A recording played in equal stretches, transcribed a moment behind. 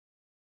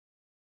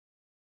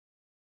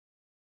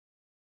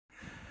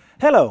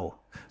Hello!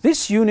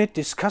 This unit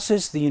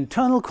discusses the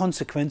internal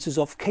consequences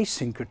of case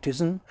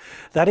syncretism,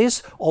 that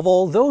is, of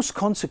all those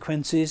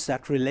consequences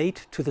that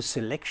relate to the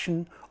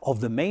selection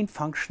of the main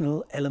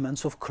functional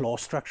elements of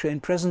clause structure in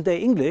present-day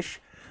English,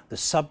 the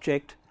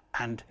subject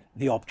and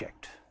the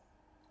object.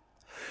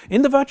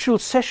 In the virtual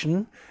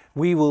session,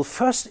 we will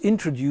first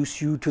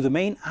introduce you to the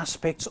main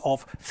aspects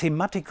of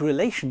thematic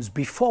relations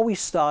before we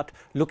start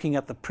looking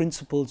at the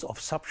principles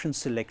of substance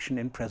selection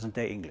in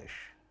present-day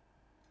English.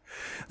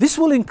 This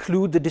will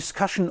include the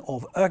discussion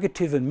of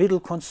ergative and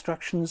middle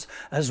constructions,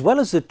 as well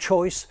as the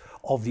choice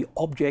of the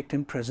object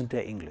in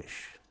present-day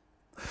English.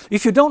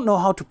 If you don't know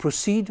how to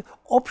proceed,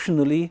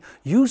 optionally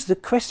use the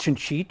question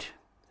sheet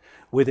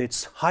with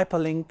its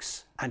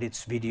hyperlinks and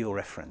its video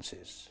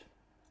references.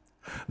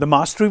 The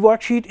Mastery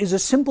Worksheet is a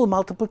simple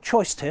multiple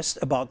choice test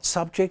about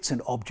subjects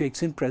and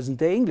objects in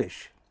present-day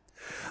English.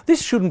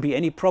 This shouldn't be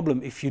any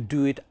problem if you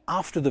do it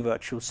after the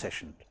virtual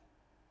session.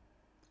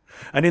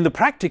 And in the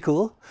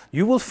practical,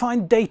 you will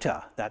find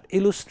data that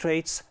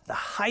illustrates the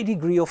high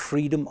degree of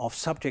freedom of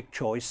subject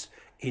choice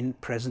in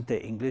present-day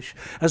English,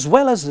 as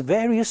well as the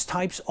various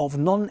types of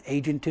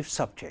non-agentive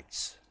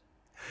subjects.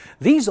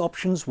 These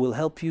options will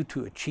help you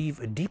to achieve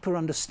a deeper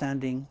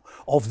understanding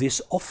of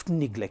this often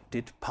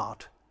neglected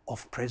part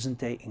of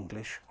present-day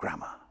English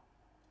grammar.